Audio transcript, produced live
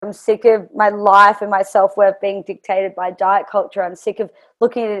I'm sick of my life and my self-worth being dictated by diet culture. I'm sick of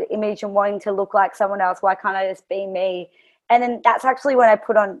looking at an image and wanting to look like someone else. Why can't I just be me? And then that's actually when I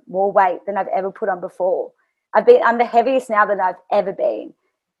put on more weight than I've ever put on before. I'm the heaviest now than I've ever been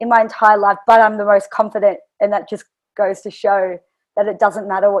in my entire life, but I'm the most confident. And that just goes to show that it doesn't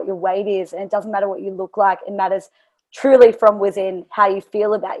matter what your weight is, and it doesn't matter what you look like. It matters truly from within how you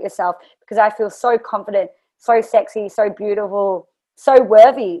feel about yourself, because I feel so confident, so sexy, so beautiful, so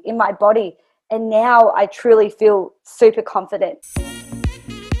worthy in my body. And now I truly feel super confident.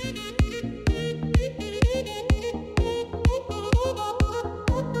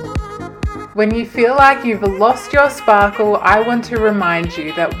 When you feel like you've lost your sparkle, I want to remind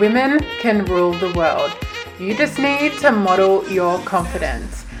you that women can rule the world. You just need to model your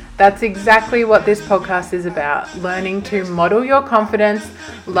confidence. That's exactly what this podcast is about. Learning to model your confidence,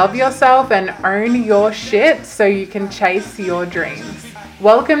 love yourself, and own your shit so you can chase your dreams.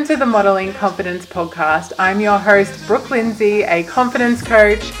 Welcome to the Modeling Confidence Podcast. I'm your host, Brooke Lindsay, a confidence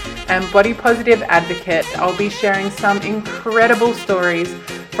coach and body positive advocate. I'll be sharing some incredible stories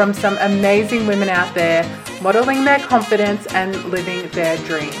from some amazing women out there modeling their confidence and living their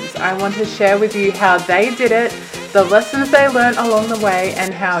dreams. I want to share with you how they did it, the lessons they learned along the way,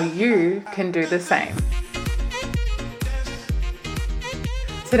 and how you can do the same.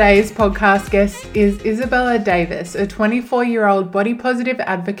 Today's podcast guest is Isabella Davis, a 24-year-old body positive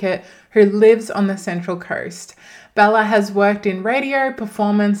advocate who lives on the Central Coast. Bella has worked in radio,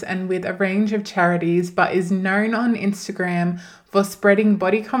 performance, and with a range of charities, but is known on Instagram for spreading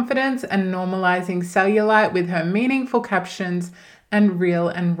body confidence and normalising cellulite with her meaningful captions and real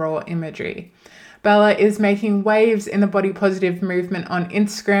and raw imagery. Bella is making waves in the body positive movement on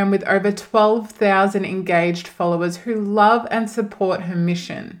Instagram with over 12,000 engaged followers who love and support her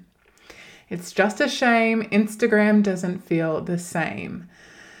mission. It's just a shame Instagram doesn't feel the same.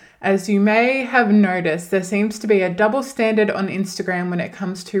 As you may have noticed, there seems to be a double standard on Instagram when it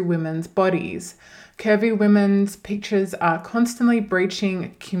comes to women's bodies. Curvy women's pictures are constantly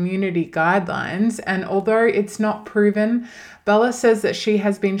breaching community guidelines, and although it's not proven, Bella says that she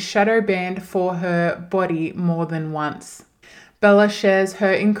has been shadow banned for her body more than once. Bella shares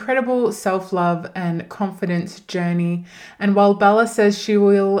her incredible self-love and confidence journey, and while Bella says she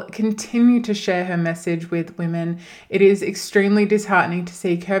will continue to share her message with women, it is extremely disheartening to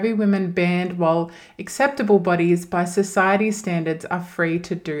see curvy women banned while acceptable bodies by society's standards are free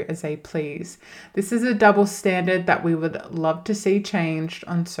to do as they please. This is a double standard that we would love to see changed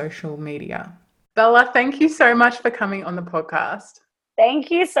on social media. Bella, thank you so much for coming on the podcast.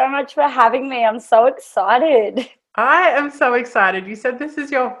 Thank you so much for having me. I'm so excited. I am so excited. You said this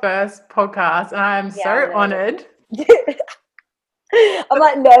is your first podcast, and I am so honored. I'm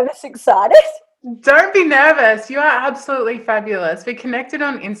like nervous, excited. Don't be nervous. You are absolutely fabulous. We connected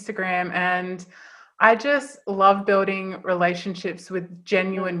on Instagram, and I just love building relationships with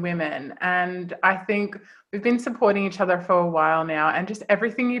genuine women. And I think we've been supporting each other for a while now, and just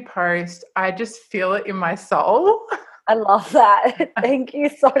everything you post, I just feel it in my soul. I love that. Thank you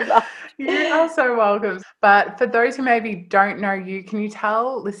so much. You are so welcome. But for those who maybe don't know you, can you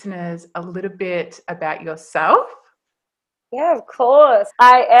tell listeners a little bit about yourself? Yeah, of course.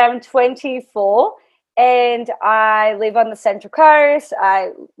 I am 24 and I live on the Central Coast.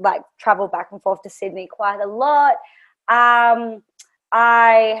 I travel back and forth to Sydney quite a lot.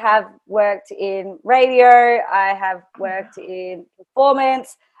 I have worked in radio. I have worked in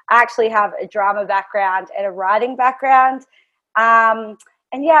performance. I actually have a drama background and a writing background. And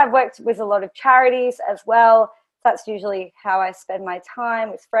yeah, I've worked with a lot of charities as well. That's usually how I spend my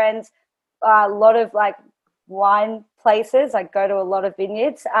time with friends. A lot of wine places. I go to a lot of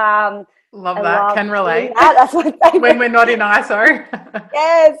vineyards. Love that. Can relate. That's my favorite. When we're not in ISO.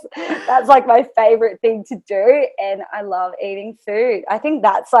 Yes, that's my favorite thing to do. And I love eating food. I think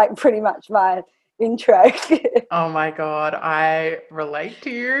that's pretty much my intro. Oh my God, I relate to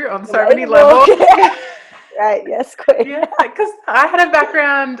you on so many levels. Right, yes, queen. Yeah, because I have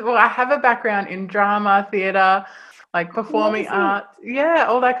a background in drama, theatre, performing arts. Yeah,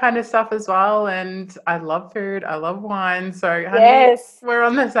 all that kind of stuff as well. And I love food, I love wine. So honey, yes, we're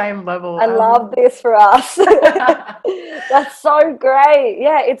on the same level. I love this for us. That's so great.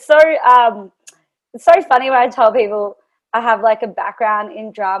 Yeah, it's so funny when I tell people I have a background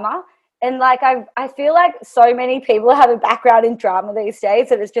in drama. And I feel like so many people have a background in drama these days,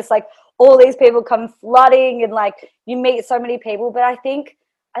 and it's just all these people come flooding, and you meet so many people. But I think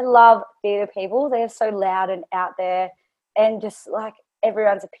I love theatre people. They're so loud and out there, and just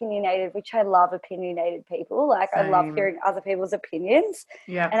everyone's opinionated, which I love opinionated people. I love hearing other people's opinions.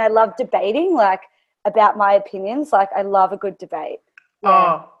 Yeah. And I love debating about my opinions. I love a good debate. Yeah.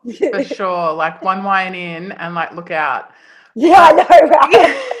 Oh, for sure. Like one wine in and like look out. Yeah, I But know,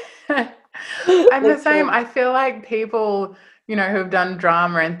 right? I'm the same. Literally. I feel like people, who've done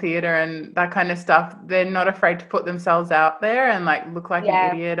drama and theater and that kind of stuff, they're not afraid to put themselves out there and like look like an Yeah,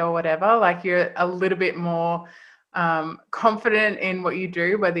 idiot or whatever. Like you're a little bit more confident in what you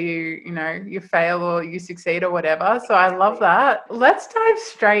do, whether you fail or you succeed or whatever. So I love exactly. that. Let's dive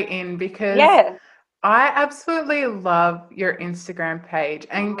straight in because Yeah. I absolutely love your Instagram page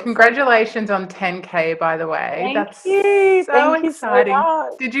and Oh, thank congratulations on 10K, by the way. thank That's you. so Thank you so exciting.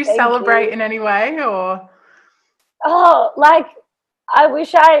 much. Did you Thank celebrate you. in any way or? Oh, like I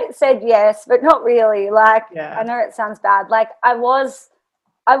wish I said yes, but not really. Like I Yeah. know it sounds bad. Like I was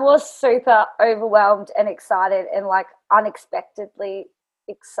super overwhelmed and excited and like unexpectedly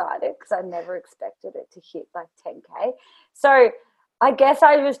excited because I never expected it to hit like 10K. So I guess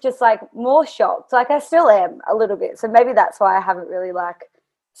I was just like more shocked. Like I still am a little bit. So maybe that's why I haven't really like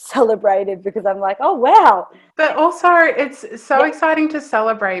celebrated because I'm like, oh wow. But also, it's so Yeah. exciting to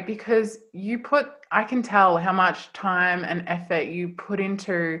celebrate because I can tell how much time and effort you put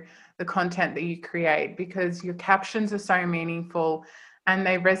into the content that you create because your captions are so meaningful and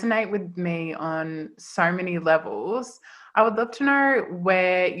they resonate with me on so many levels. I would love to know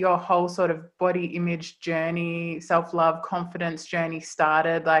where your whole sort of body image journey, self-love, confidence journey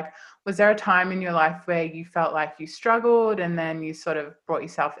started. Like, was there a time in your life where you felt like you struggled and then you sort of brought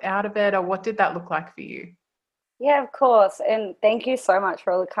yourself out of it, or what did that look like for you? Yeah, of course. And thank you so much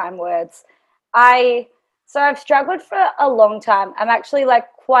for all the kind words. I I've struggled for a long time. I'm actually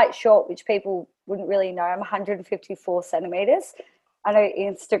like quite short, which people wouldn't really know. I'm 154 centimeters. I know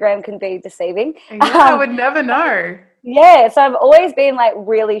Instagram can be deceiving. Yeah, I would never know. Yeah, so I've always been like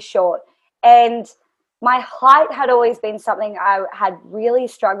really short. And my height had always been something I had really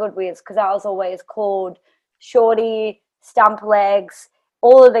struggled with because I was always called shorty, stump legs,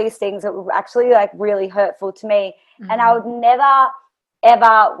 all of these things that were actually like really hurtful to me. And I Mm, would never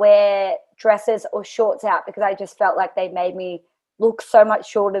ever wear dresses or shorts out because I just felt like they made me look so much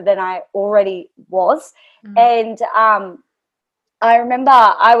shorter than I already was. mm, And I remember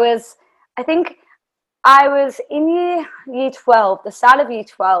I think I was in year 12, the start of year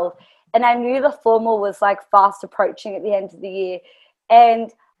 12, and I knew the formal was like fast approaching at the end of the year.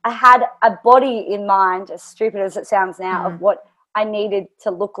 And I had a body in mind, as stupid as it sounds now, of mm. what I needed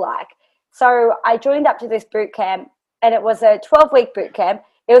to look like. So I joined up to this boot camp, and it was a 12-week boot camp.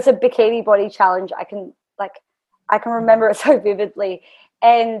 It was a bikini body challenge. I can remember it so vividly.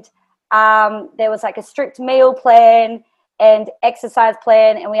 And there was like a strict meal plan and exercise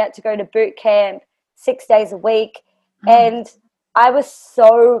plan, and we had to go to boot camp 6 days a week. Mm, And I was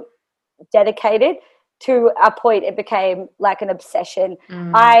so dedicated to a point it became like an obsession.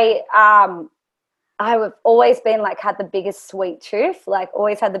 mm. I have always been like had the biggest sweet tooth, like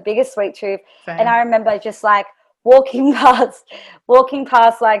always had the biggest sweet tooth. And I Same. remember just like walking past, walking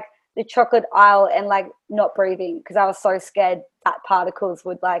past like the chocolate aisle and like not breathing because I was so scared fat particles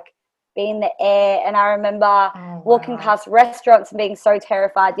would like be in the air. And I remember Oh, walking wow. past restaurants and being so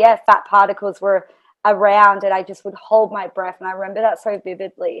terrified. Yeah, fat particles were around and I just would hold my breath. And I remember that so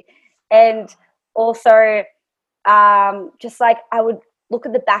vividly. And also, just like I would look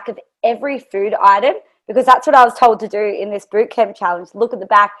at the back of every food item because that's what I was told to do in this boot camp challenge. Look at the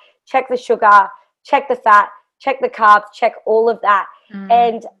back, check the sugar, check the fat, check the carbs, check all of that. Mm,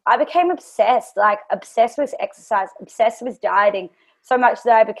 And I became obsessed, like obsessed with exercise, obsessed with dieting, so much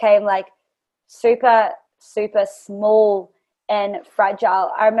that I became like super, super small and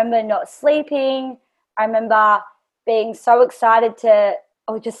fragile. I remember not sleeping. I remember being so excited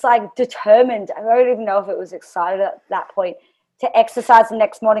or just like determined. I don't even know if it was excited at that point to exercise the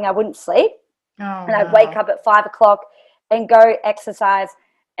next morning. I wouldn't sleep oh, and I'd wake wow. up at 5 o'clock and go exercise.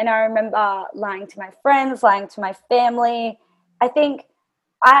 And I remember lying to my friends, lying to my family. I think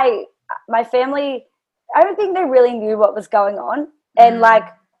I, my family, I don't think they really knew what was going on. And like,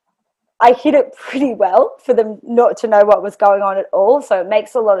 Mm, I hid it pretty well for them not to know what was going on at all. So it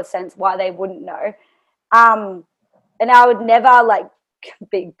makes a lot of sense why they wouldn't know. Um, and I would never like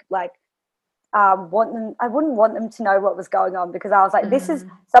be like want them. I wouldn't want them to know what was going on because I was like, this is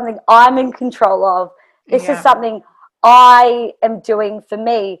mm. something I'm in control of. This is Yeah. something I am doing for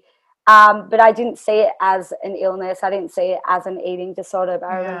me. But I didn't see it as an illness. I didn't see it as an eating disorder. But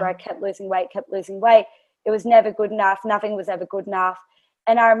I remember Yeah. I kept losing weight, kept losing weight. It was never good enough. Nothing was ever good enough.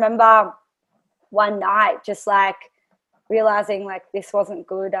 And I remember one night just like realizing like this wasn't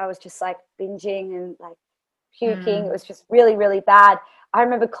good. I was just like binging and like puking. It Mm. was just really, really bad. I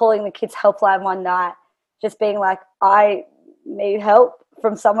remember calling the kids' helpline one night, just being like, I need help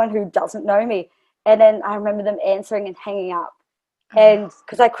from someone who doesn't know me. And then I remember them answering and hanging up. And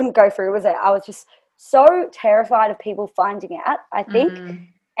because I couldn't go through with it, I was just so terrified of people finding out, I think.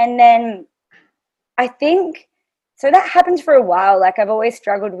 And then I think, so that happened for a while. Like, I've always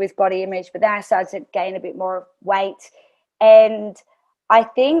struggled with body image, but then I started to gain a bit more weight. And I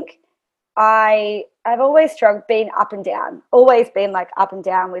think I've always struggled being up and down, always been like up and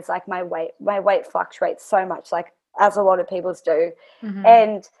down with like my weight. My weight fluctuates so much, like as a lot of people's do.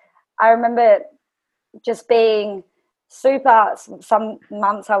 And I remember just being super, some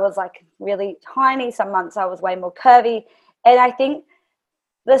months I was like really tiny, some months I was way more curvy. And I think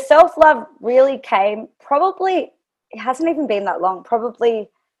the self-love really came probably, it hasn't even been that long, probably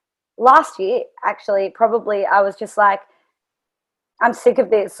last year, actually. Probably I was just like, I'm sick of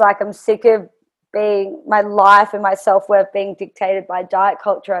this. Like, I'm sick of being, my life and my self-worth being dictated by diet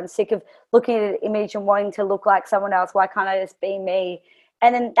culture. I'm sick of looking at an image and wanting to look like someone else. Why can't I just be me?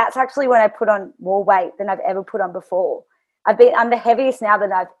 And then that's actually when I put on more weight than I've ever put on before. I'm the heaviest now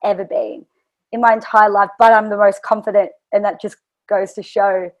than I've ever been in my entire life, but I'm the most confident. And that just goes to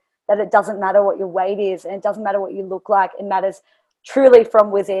show that it doesn't matter what your weight is, and it doesn't matter what you look like. It matters truly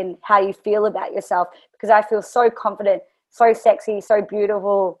from within how you feel about yourself, because I feel so confident, so sexy, so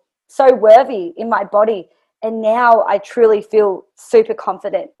beautiful, so worthy in my body. And now I truly feel super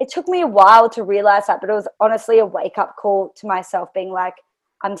confident. It took me a while to realize that, but it was honestly a wake-up call to myself, being like,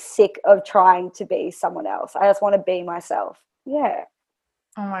 I'm sick of trying to be someone else. I just want to be myself. Yeah.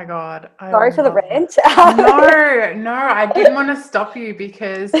 Oh my God. Sorry for the rant. No, I didn't want to stop you,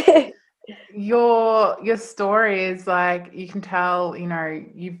 because your story is like, you can tell, you know,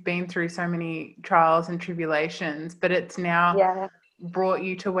 you've been through so many trials and tribulations, but it's now brought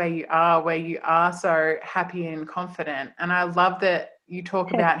you to where you are so happy and confident. And I love that you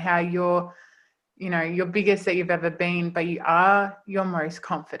talk about how you're biggest that you've ever been, but you are your most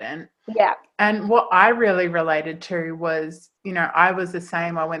confident. Yeah. And what I really related to was, you know, I was the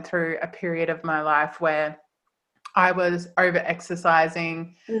same. I went through a period of my life where I was over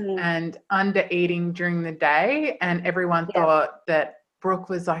exercising and under eating during the day, and everyone thought that Brooke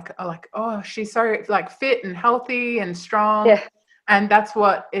was like, oh, she's so like fit and healthy and strong. Yeah. And that's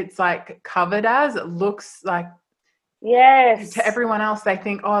what it's like covered as. It looks like, to everyone else, they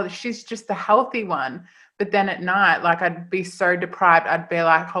think, oh, she's just the healthy one. But then at night, like, I'd be so deprived, I'd be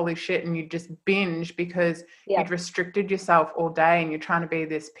like, holy shit, and you'd just binge because you'd restricted yourself all day and you're trying to be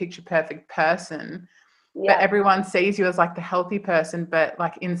this picture perfect person. But everyone sees you as like the healthy person, but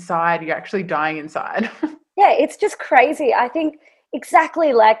like inside, you're actually dying inside. Yeah, it's just crazy. I think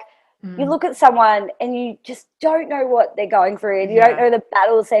exactly, like, you look at someone and you just don't know what they're going through, and you don't know the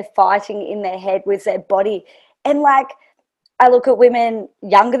battles they're fighting in their head with their body. And like, I look at women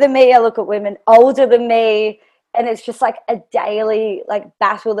younger than me, I look at women older than me, and it's just like a daily like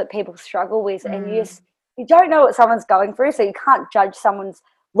battle that people struggle with. And you don't know what someone's going through, so you can't judge someone's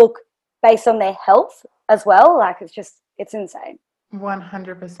look based on their health as well. Like, it's insane.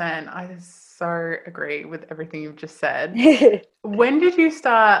 100%. I so agree with everything you've just said. When did you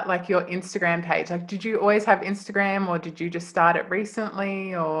start like your Instagram page? Like, did you always have Instagram, or did you just start it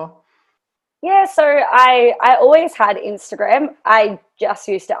recently, or? Yeah, so I always had Instagram. I just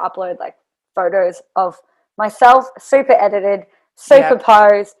used to upload like photos of myself, super edited, super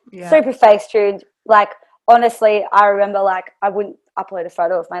posed, super face tuned. Like, honestly, I remember like I wouldn't upload a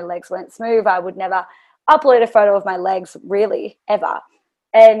photo if my legs weren't smooth. I would never upload a photo of my legs, really, ever.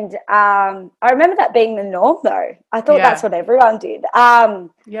 And I remember that being the norm, though. I thought that's what everyone did. And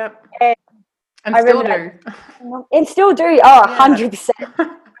still do. And still do. Oh, 100%.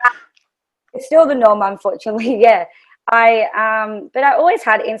 It's still the norm, unfortunately. Yeah. But I always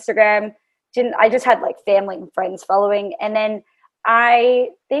had Instagram. I just had like family and friends following. And then I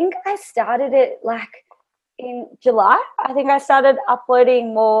think I started it like in July. I think I started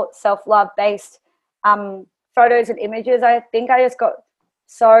uploading more self-love based photos and images. I think I just got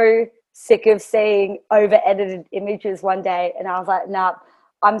so sick of seeing over-edited images one day, and I was like, nah,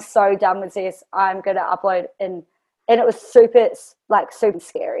 I'm so done with this. I'm going to upload. And it was super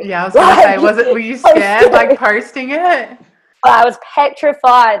scary. Yeah, I was going to say, were you scared like posting it? I was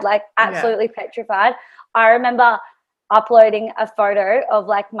petrified, like absolutely petrified. I remember uploading a photo of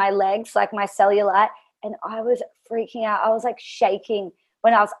like my legs, like my cellulite, and I was freaking out. I was like shaking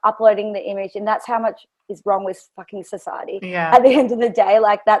when I was uploading the image, and that's how much is wrong with fucking society. Yeah. At the end of the day,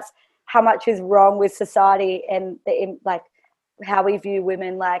 like, that's how much is wrong with society and like how we view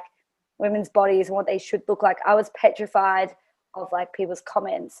women, like women's bodies and what they should look like. I was petrified of like people's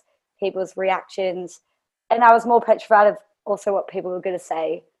comments, people's reactions, and I was more petrified of also what people were going to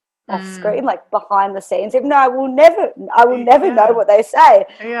say off screen, like behind the scenes. Even though I will never know what they say.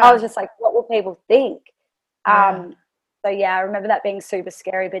 I was just like, what will people think? So yeah, I remember that being super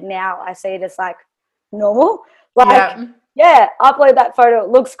scary, but now I see it as like normal. Like, Yeah. yeah, upload that photo. It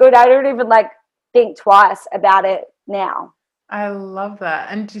looks good. I don't even like think twice about it now. I love that.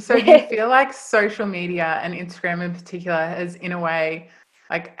 And so do you feel like social media and Instagram in particular has in a way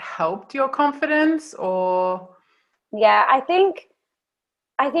like helped your confidence or Yeah, I think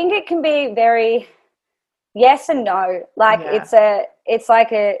it can be very yes and no. Like yeah.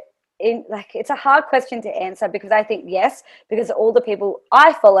 it's a hard question to answer because I think yes, because all the people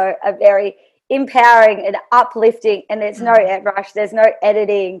I follow are very empowering and uplifting, and there's no Mm, airbrush, there's no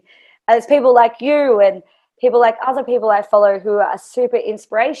editing. And there's people like you and people like other people I follow who are super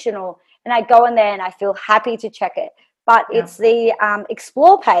inspirational, and I go in there and I feel happy to check it. But yeah. it's the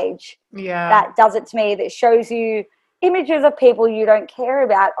explore page Yeah. that does it to me, that shows you images of people you don't care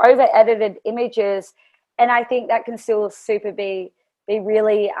about, over edited images, and I think that can still super be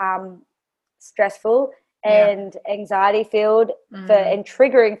really stressful Yeah. and anxiety filled for Mm, and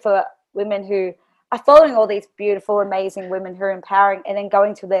triggering for women who are following all these beautiful, amazing women who are empowering, and then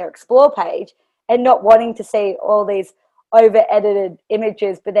going to their explore page and not wanting to see all these over edited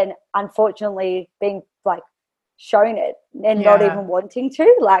images, but then unfortunately being like shown it and not yeah. even wanting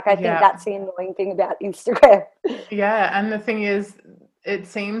to. Like, I think Yeah. that's the annoying thing about Instagram. Yeah. And the thing is, it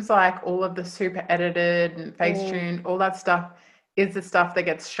seems like all of the super edited and face Mm, tuned, all that stuff is the stuff that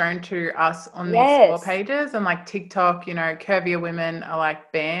gets shown to us on the explore yes. pages. And like TikTok, curvier women are like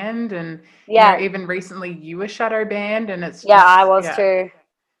banned. And, Yeah. even recently you were shadow banned. And it's Yeah, I just, was yeah. too.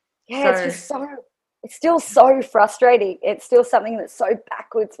 Yeah, So, it's still so frustrating. It's still something that's so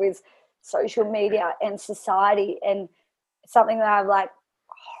backwards with social media and society, and something that I like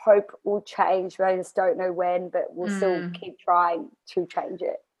hope will change, but I just don't know when, but we'll still mm, keep trying to change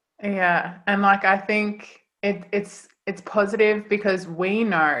it. yeah. And like, I think it's positive because we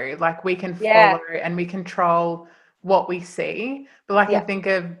know, like, we can Yeah, follow and we control what we see. But like, I yeah, think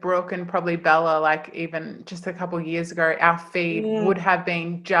of Brooke and probably Bella, like even just a couple of years ago, our feed would mm, have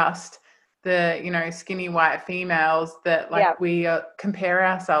been just the, skinny white females that yeah, like we compare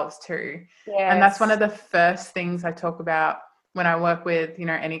ourselves to. And that's one of yes. the first things I talk about when I work with,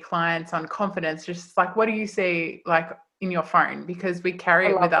 any clients on confidence, just like, what do you see like in your phone? Because we I carry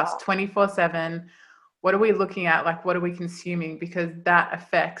it with love us that. 24/7. What are we looking at? Like, what are we consuming? Because that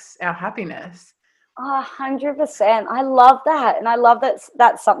affects our happiness. 100%. I love that. And I love that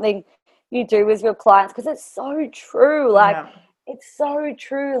that's something you do with your clients, because it's so true. Like, Yeah. it's so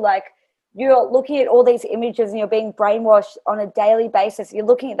true. Like, you're looking at all these images and you're being brainwashed on a daily basis. You're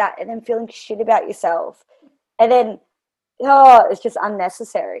looking at that and then feeling shit about yourself. And then, oh, it's just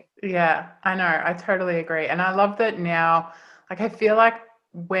unnecessary. Yeah, I know. I totally agree. And I love that now, like, I feel like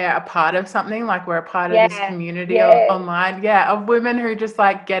we're a part of something, like, we're a part of this Yeah. community of Yeah. online, yeah, of women who just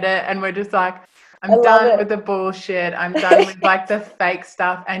like get it. And we're just like, I I'm love done with it. the bullshit. I'm done with like the fake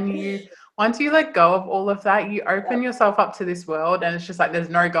stuff. And once you let go of all of that, you open Yep. yourself up to this world. And it's just like, there's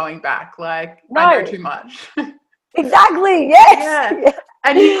no going back. Like, I know No, too much. exactly. Yes. Yeah. Yeah.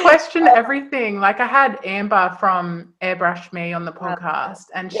 And you question everything. Like I had Amber from Airbrush Me on the I love her. podcast,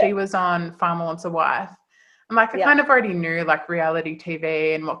 and Yeah. she was on Farmer Wants a Wife. And like I Yeah. kind of already knew like reality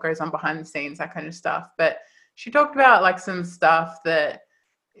TV and what goes on behind the scenes, that kind of stuff. But she talked about like some stuff that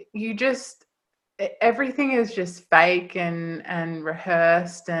you just everything is just fake and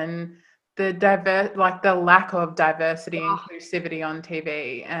rehearsed, and the lack of diversity, inclusivity on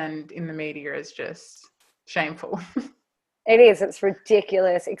TV and in the media is just shameful. It is. It's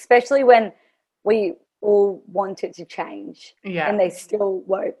ridiculous, especially when we all want it to change Yeah. and they still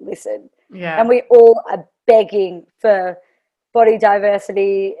won't listen. And Yeah. we all are begging for body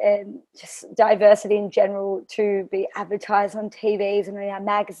diversity and just diversity in general to be advertised on TVs and in our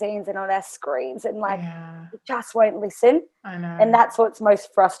magazines and on our screens. And like, Yeah. it just won't listen. I And know. that's what's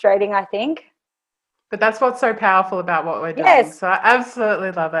most frustrating, I think. But that's what's so powerful about what we're doing. Yes. So I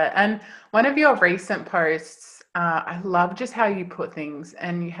absolutely love it. And one of your recent posts, I love just how you put things.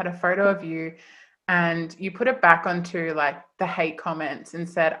 And you had a photo of you and you put it back onto like the hate comments and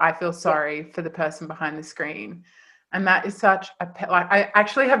said, I feel Yeah. sorry for the person behind the screen. And that is such like, I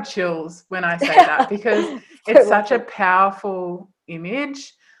actually have chills when I say that because it's So such a lucky. powerful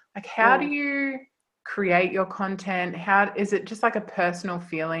image. Like, how do Mm. you create your content? How is it just like a personal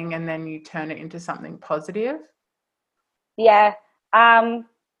feeling and then you turn it into something positive? Yeah. Um,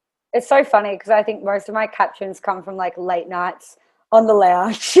 It's so funny because I think most of my captions come from like late nights on the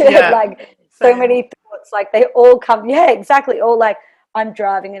lounge. Yeah, Like, so same. many thoughts, like they all come, yeah, exactly. All like, I'm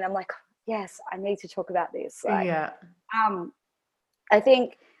driving and I'm like, yes, I need to talk about this. Like, Yeah, um, I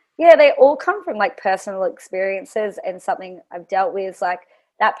think, yeah, they all come from like personal experiences and something I've dealt with. Like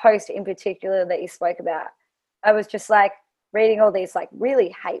that post in particular that you spoke about. I was just like reading all these like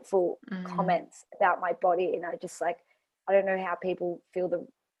really hateful Mm. comments about my body, and I just like, I don't know how people feel the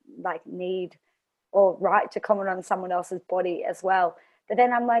like need or right to comment on someone else's body as well. But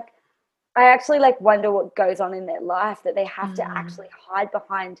then I'm like, I actually like wonder what goes on in their life that they have to Mm. actually hide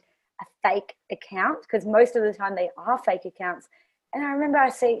behind a fake account, because most of the time they are fake accounts. And I remember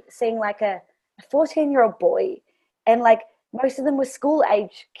seeing like a 14-year-old boy, and like most of them were school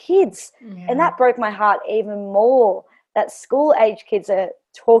age kids. And Yeah. that broke my heart even more, that school age kids are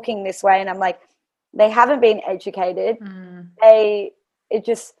talking this way. And I'm like, they haven't been educated. Mm. It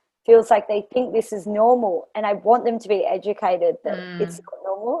just feels like they think this is normal, and I want them to be educated that it's Mm. not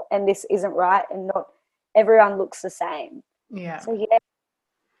normal and this isn't right, and not everyone looks the same. Yeah. So yeah.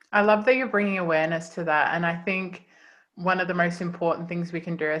 I love that you're bringing awareness to that. And I think one of the most important things we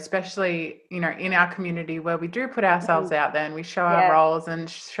can do, especially, in our community where we do put ourselves out there and we show our Yeah, roles and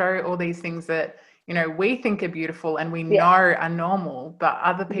show all these things that, we think are beautiful and we know yeah. are normal, but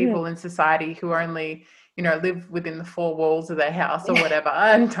other Mhm. people in society who only, live within the four walls of their house or whatever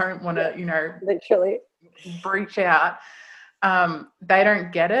and don't want Yeah, to, literally. breach out, they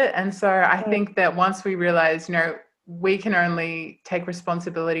don't get it. And so I Mm, think that once we realize, we can only take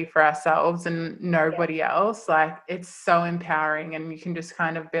responsibility for ourselves and yeah, nobody else, like it's so empowering. And you can just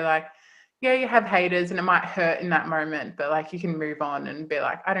kind of be like, yeah, you have haters and it might hurt in that moment, but like you can move on and be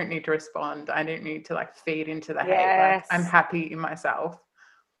like, I don't need to respond. I don't need to like feed into the hate. Like I'm yes, happy in myself.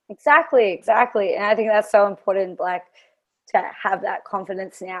 exactly. And I think that's so important, like to have that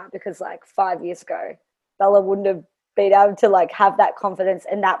confidence now, because like 5 years ago, Bella wouldn't have been able to like have that confidence,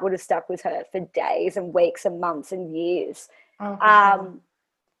 and that would have stuck with her for days and weeks and months and years. Oh, for sure. um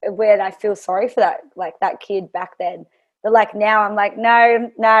where I feel sorry for that, like that kid back then. But like now I'm like,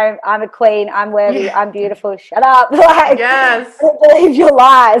 no, no, I'm a queen, I'm worthy, Yeah. I'm beautiful, shut up. Like, Yes. don't believe your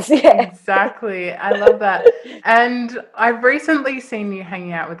lies. Yeah. Exactly. I love that. And I've recently seen you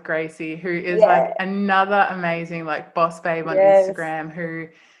hanging out with Gracie, who is Yeah. like another amazing like boss babe on Yes. Instagram who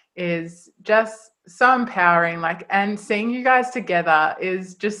is just so empowering. Like, and seeing you guys together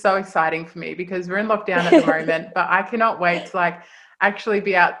is just so exciting for me because we're in lockdown at the moment, but I cannot wait to like actually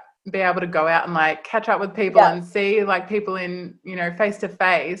be able to go out and like catch up with people Yeah. and see like people in, face to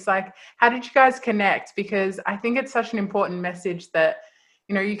face. Like, how did you guys connect? Because I think it's such an important message that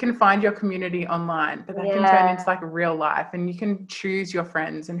you can find your community online, but that can turn into Yeah. like real life and you can choose your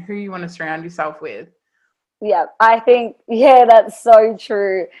friends and who you want to surround yourself with. Yeah. I think, yeah, that's so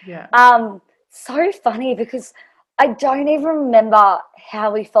true. Yeah. So funny, because I don't even remember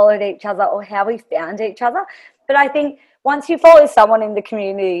how we followed each other or how we found each other. But I think once you follow someone in the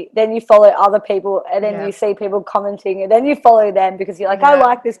community, then you follow other people, and then you Yeah. see people commenting, and then you follow them because you're like, I Yeah.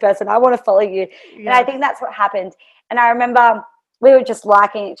 like this person, I want to follow you. And I Yeah. think that's what happened. And I remember we were just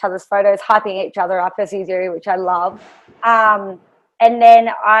liking each other's photos, hyping each other up as you do, which I love. And then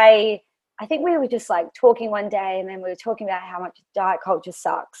I think we were just like talking one day, and then we were talking about how much diet culture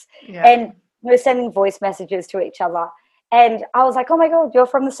sucks. Yeah. And we were sending voice messages to each other. And I was like, oh my God, you're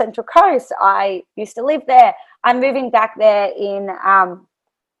from the Central Coast. I used to live there. I'm moving back there in, I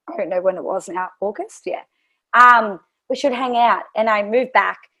don't know when it was now, August. Yeah. We should hang out. And I moved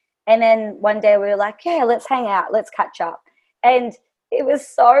back. And then one day we were like, yeah, let's hang out. Let's catch up. And it was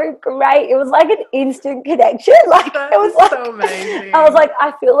so great. It was like an instant connection. Like it That was is like, so I was amazing. like,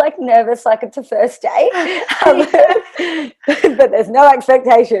 I feel like nervous, like it's a first date. Yeah. But there's no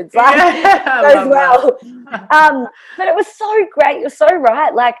expectations. Like Yeah. I goes love well. that. But it was so great. You're so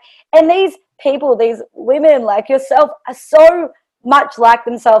right. Like, and these people, these women like yourself, are so much like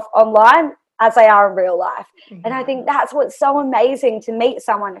themselves online as they are in real life. And I Yeah. think that's what's so amazing, to meet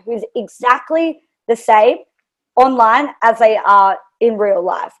someone who's exactly the same online as they are in real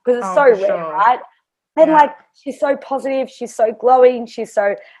life, because it's Oh, so for rare, sure. right? And Yeah. like, she's so positive, she's so glowing, she's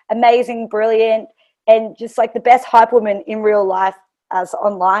so amazing, brilliant, and just like the best hype woman in real life as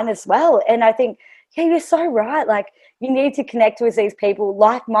online as well. And I think, yeah, you're so right. Like, you need to connect with these people.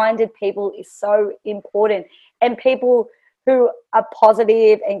 Like-minded people is so important, and people who are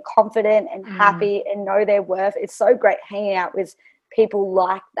positive and confident and Mm. happy and know their worth. It's so great hanging out with people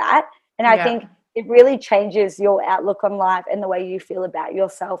like that. And I Yeah. think it really changes your outlook on life and the way you feel about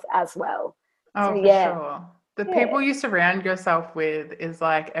yourself as well. So Oh, for yeah, sure. The yeah. people you surround yourself with is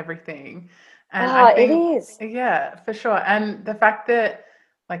like everything. And I Oh, it think, is. yeah, for sure. And the fact that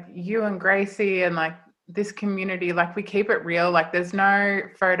like you and Gracie and like this community, like we keep it real. Like there's no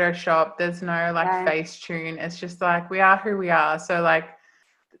Photoshop, there's no like No. face tune. It's just like we are who we are. So like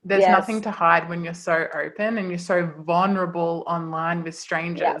there's nothing Yes. to hide when you're so open and you're so vulnerable online with Yeah.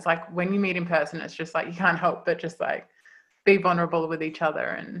 strangers. Like when you meet in person, it's just like you can't help but just like be vulnerable with each other.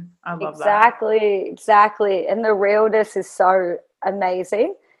 And I love that. Exactly. And the realness is so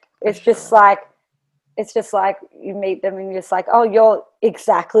amazing. For It's just sure. like, it's just like you meet them and you're just like, oh, you're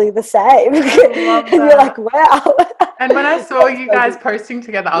exactly the same. I love And you're like, that. wow. And when I saw you So guys good. posting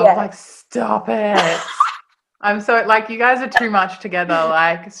together, I was Yeah, like, stop it. I'm so, like, you guys are too much together,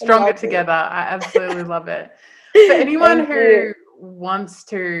 like, I stronger love it. together. I absolutely love it. For anyone Thank you. who wants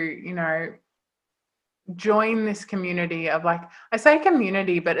to, join this community of, like, I say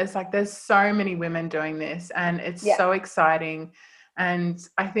community, but it's like there's so many women doing this and it's Yeah, so exciting. And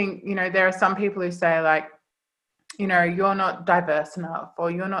I think, there are some people who say, like, you're not diverse enough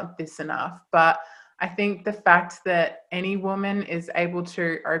or you're not this enough. But I think the fact that any woman is able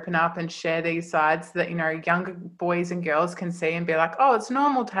to open up and share these sides that, younger boys and girls can see and be like, oh, it's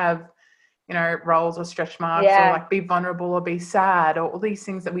normal to have, rolls or stretch marks or, yeah, like, be vulnerable or be sad or all these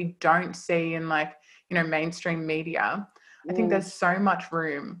things that we don't see in, like, mainstream media. I think mm, there's so much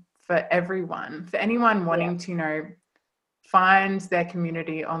room for everyone, for anyone yeah. wanting to, find their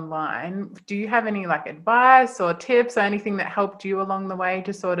community online. Do you have any, like, advice or tips or anything that helped you along the way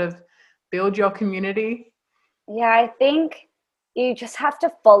to sort of build your community? Yeah, I think you just have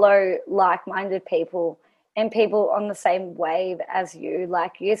to follow like-minded people and people on the same wave as you.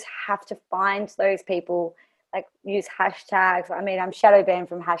 Like, you just have to find those people, like, use hashtags. I mean, I'm shadow banned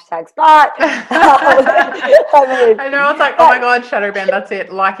from hashtags, but I mean, I know, it's like, oh my but God, shadow ban, that's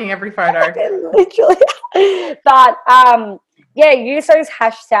it, liking every photo. literally, but yeah, use those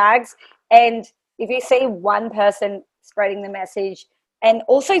hashtags. And if you see one person spreading the message, and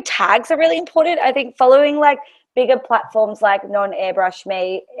also tags are really important. I think following like bigger platforms like Non-Airbrush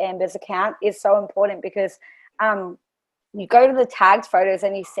Me, Amber's account, is so important because um, you go to the tagged photos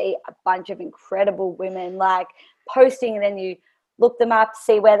and you see a bunch of incredible women like posting, and then you look them up,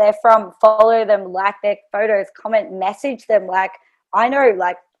 see where they're from, follow them, like their photos, comment, message them. Like, I know,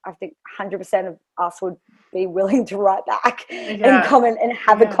 like, I think 100% of us would be willing to write back and Yeah, comment and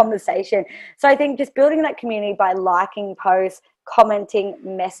have a yeah. conversation. So I think just building that community by liking posts, commenting,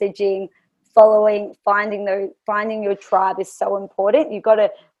 messaging, following, finding your tribe is so important. You've got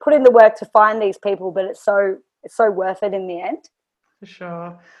to put in the work to find these people, but it's so worth it in the end. For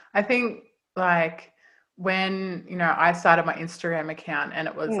sure. I think, like, when, I started my Instagram account and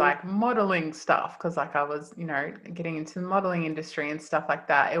it was Mm. like modeling stuff, because, like, I was, getting into the modeling industry and stuff like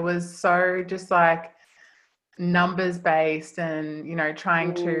that. It was so just like numbers based and,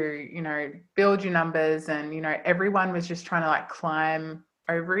 trying Mm. to, build your numbers and, everyone was just trying to, like, climb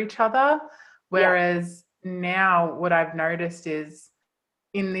over each other. Yeah. Whereas now what I've noticed is,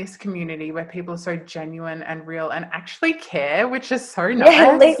 in this community where people are so genuine and real and actually care, which is so Yeah,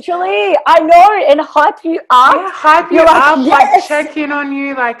 nice. literally. I know, and hype you up. Yeah, hype you You're like, up, like, yes. check in on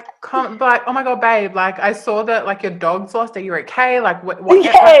you, like, like, oh my God, babe, like, I saw that, like, your dog's lost. Are you okay? Like, what, like,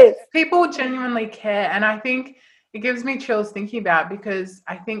 Yes. people genuinely care. And I think it gives me chills thinking about, because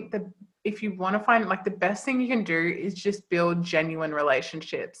I think that if you want to find, like, the best thing you can do is just build genuine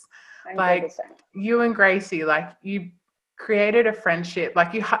relationships. Like 100%. you and Gracie, like, you created a friendship,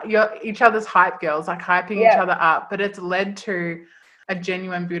 like, you're each other's hype girls, like, hyping each Yeah. other up, but it's led to a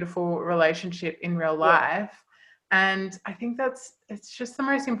genuine, beautiful relationship in real Yeah. life. And I think it's just the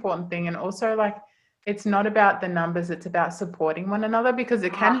most important thing. And also, like, it's not about the numbers, it's about supporting one another, because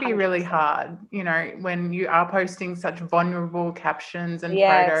it can be really 100%. hard, when you are posting such vulnerable captions and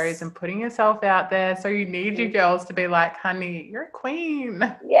photos Yes. and putting yourself out there. So you need you girls to be like, honey, you're a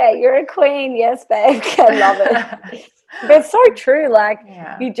queen. Yeah, you're a queen. Yes, babe. I love it. But it's so true. Like,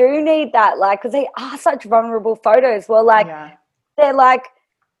 Yeah. you do need that, like, because they are such vulnerable photos. Well, like, Yeah. they're like,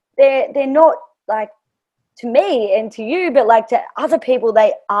 they're not like to me and to you, but like to other people,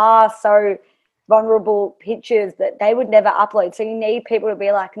 they are so vulnerable pictures that they would never upload. So you need people to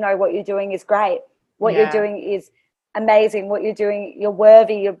be like, no, what you're doing is great. What you're Yeah. doing is amazing. What you're doing, you're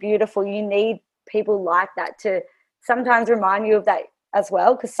worthy, you're beautiful. You need people like that to sometimes remind you of that as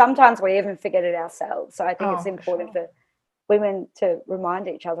well, because sometimes we even forget it ourselves. So I think it's Oh, for important sure. for women to remind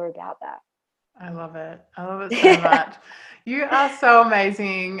each other about that. I love it. I love it so much. You are so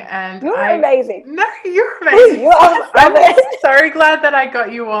amazing. And You're amazing. no, you're amazing. You are. Stop I'm it. so glad that I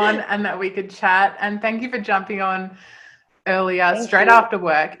got you on and that we could chat. And thank you for jumping on earlier, Thank straight you. after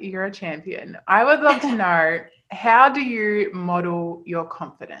work. You're a champion. I would love to know, how do you model your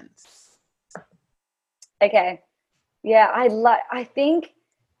confidence? Okay. Yeah, I think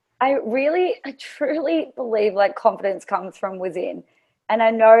I truly believe like confidence comes from within. And I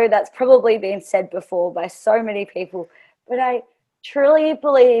know that's probably been said before by so many people, but I truly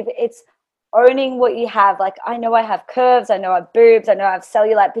believe it's owning what you have. Like, I know I have curves, I know I have boobs, I know I have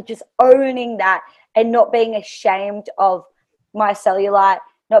cellulite, but just owning that and not being ashamed of my cellulite,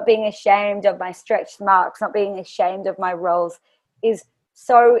 not being ashamed of my stretch marks, not being ashamed of my rolls is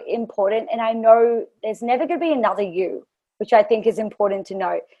so important. And I know there's never going to be another you, which I think is important to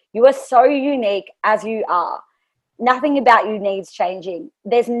note. You are so unique as you are. Nothing about you needs changing.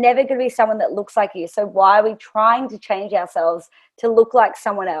 There's never going to be someone that looks like you. So why are we trying to change ourselves to look like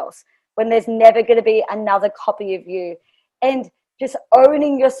someone else when there's never going to be another copy of you? And just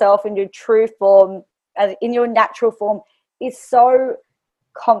owning yourself in your true form, in your natural form, is so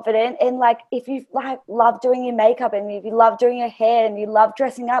confident. And like, if you like love doing your makeup and if you love doing your hair and you love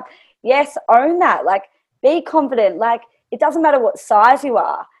dressing up, yes, own that. Like, be confident. Like, it doesn't matter what size you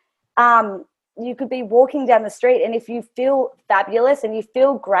are. You could be walking down the street, and if you feel fabulous and you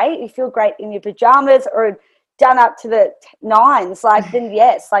feel great in your pajamas or done up to the nines, like, then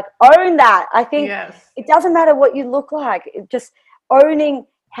yes, like, own that. I think It doesn't matter what you look like. Just owning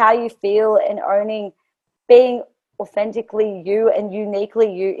how you feel and owning being authentically you and uniquely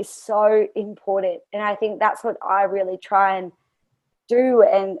you is so important. And I think that's what I really try and do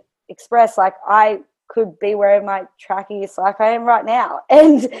and express. Like, I could be wearing my trackies like I am right now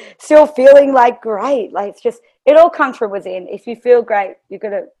and still feeling like great. Like, it's just, it all comes from within. If you feel great, you're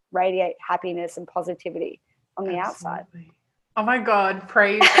going to radiate happiness and positivity on the outside. Oh my God,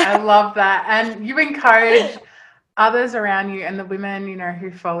 praise. I love that. And you encourage others around you and the women, you know,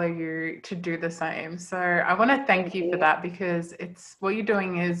 who follow you to do the same. So I want to thank you for that, because it's what you're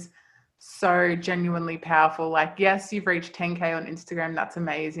doing is so genuinely powerful. Like, yes, you've reached 10K on Instagram. That's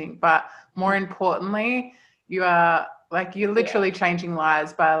amazing. But more importantly, you are like, you're literally changing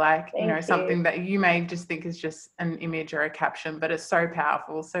lives by like, something that you may just think is just an image or a caption, but it's so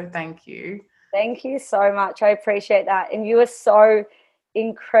powerful. So thank you. Thank you so much. I appreciate that. And you are so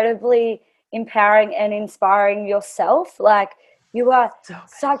incredibly empowering and inspiring yourself. Like, you are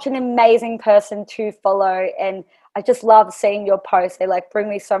such an amazing person to follow. And I just love seeing your posts. They like bring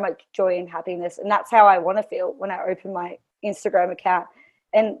me so much joy and happiness. And that's how I want to feel when I open my Instagram account.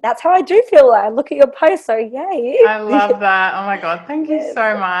 And that's how I do feel. Like, I look at your posts. So yay. I love that. Oh my God. Thank you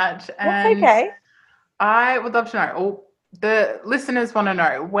so much. And that's okay. I would love to know, the listeners want to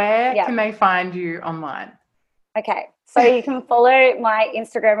know, where can they find you online? Okay. So you can follow my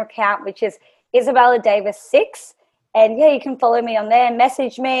Instagram account, which is Isabella Davis 6. And you can follow me on there,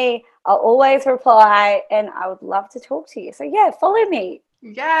 message me. I'll always reply, and I would love to talk to you. So follow me.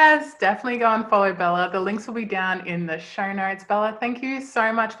 Yes, definitely go and follow Bella. The links will be down in the show notes. Bella, thank you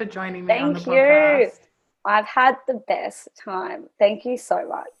so much for joining me on the podcast. I've had the best time. Thank you so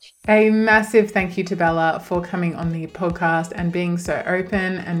much. A massive thank you to Bella for coming on the podcast and being so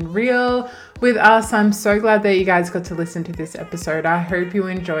open and real with us. I'm so glad that you guys got to listen to this episode. I hope you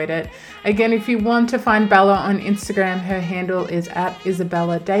enjoyed it. Again, if you want to find Bella on Instagram, her handle is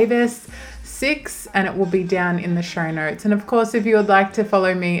 @IsabellaDavis6, and it will be down in the show notes. And of course, if you would like to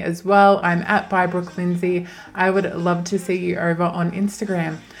follow me as well, I'm @ByBrookeLindsay. I would love to see you over on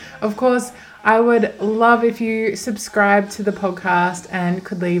Instagram. Of course, I would love if you subscribe to the podcast and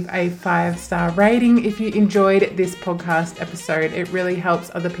could leave a 5-star rating if you enjoyed this podcast episode. It really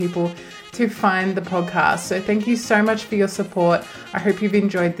helps other people to find the podcast. So thank you so much for your support. I hope you've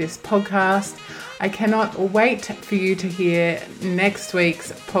enjoyed this podcast. I cannot wait for you to hear next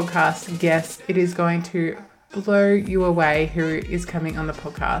week's podcast guest. It is going to blow you away who is coming on the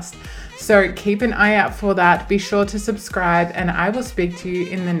podcast. So keep an eye out for that. Be sure to subscribe, and I will speak to you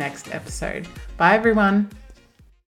in the next episode. Bye, everyone.